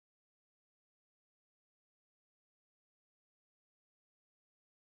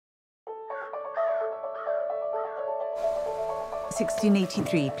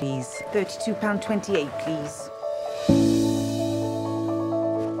1683, please. £32.28, please.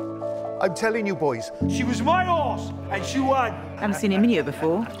 I'm telling you, boys. She was my horse, and she won. I haven't seen him in here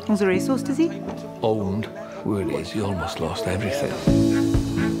before. Owns a racehorse, does he? Owned. Word is, he almost lost everything.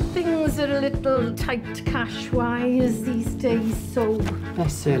 Things are a little tight cash-wise these days, so...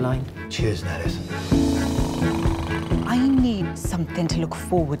 Nice sirloin. Cheers, Nellis. I need something to look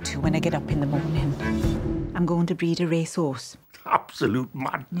forward to when I get up in the morning. I'm going to breed a racehorse. Absolute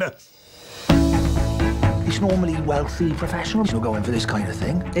madness. It's normally wealthy professionals who go in for this kind of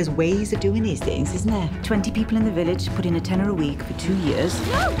thing. There's ways of doing these things, isn't there? 20 people in the village put in a tenner a week for 2 years.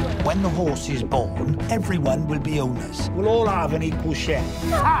 When the horse is born, everyone will be owners. We'll all have an equal share.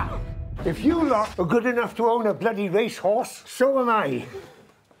 Ah! If you lot are good enough to own a bloody racehorse, so am I.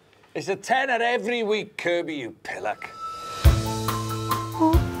 It's a tenner every week, Kirby, you pillock.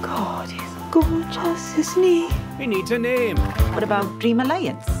 Oh, God, he's gorgeous, isn't he? He needs a name. What about Dream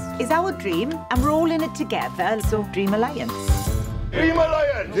Alliance? Is our dream, and we're all in it together, so Dream Alliance. Dream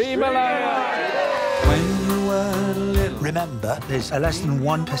Alliance! Dream Alliance! Remember, there's a less than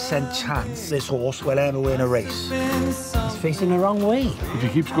 1% chance this horse will ever win a race. He's facing the wrong way. If he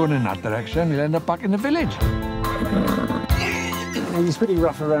keeps going in that direction, he'll end up back in the village. He's pretty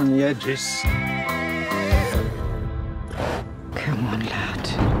rough around the edges. Come on, lad.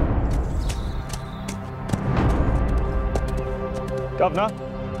 Governor?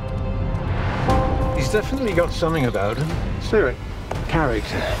 He's definitely got something about him. Spirit.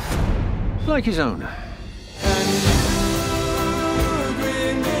 Character. Like his own.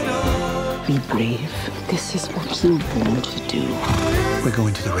 Be brave. This is what you're born to do. We're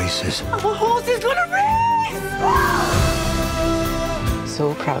going to the races. Our horse is gonna race!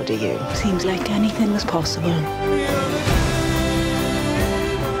 So proud of you. Seems like anything was possible.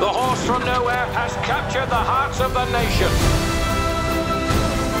 The horse from nowhere has captured the hearts of the nation.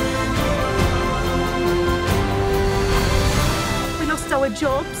 We lost our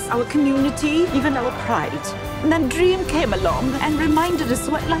jobs, our community, even our pride. And then Dream came along and reminded us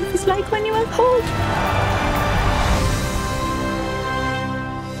what life is like when you have hope.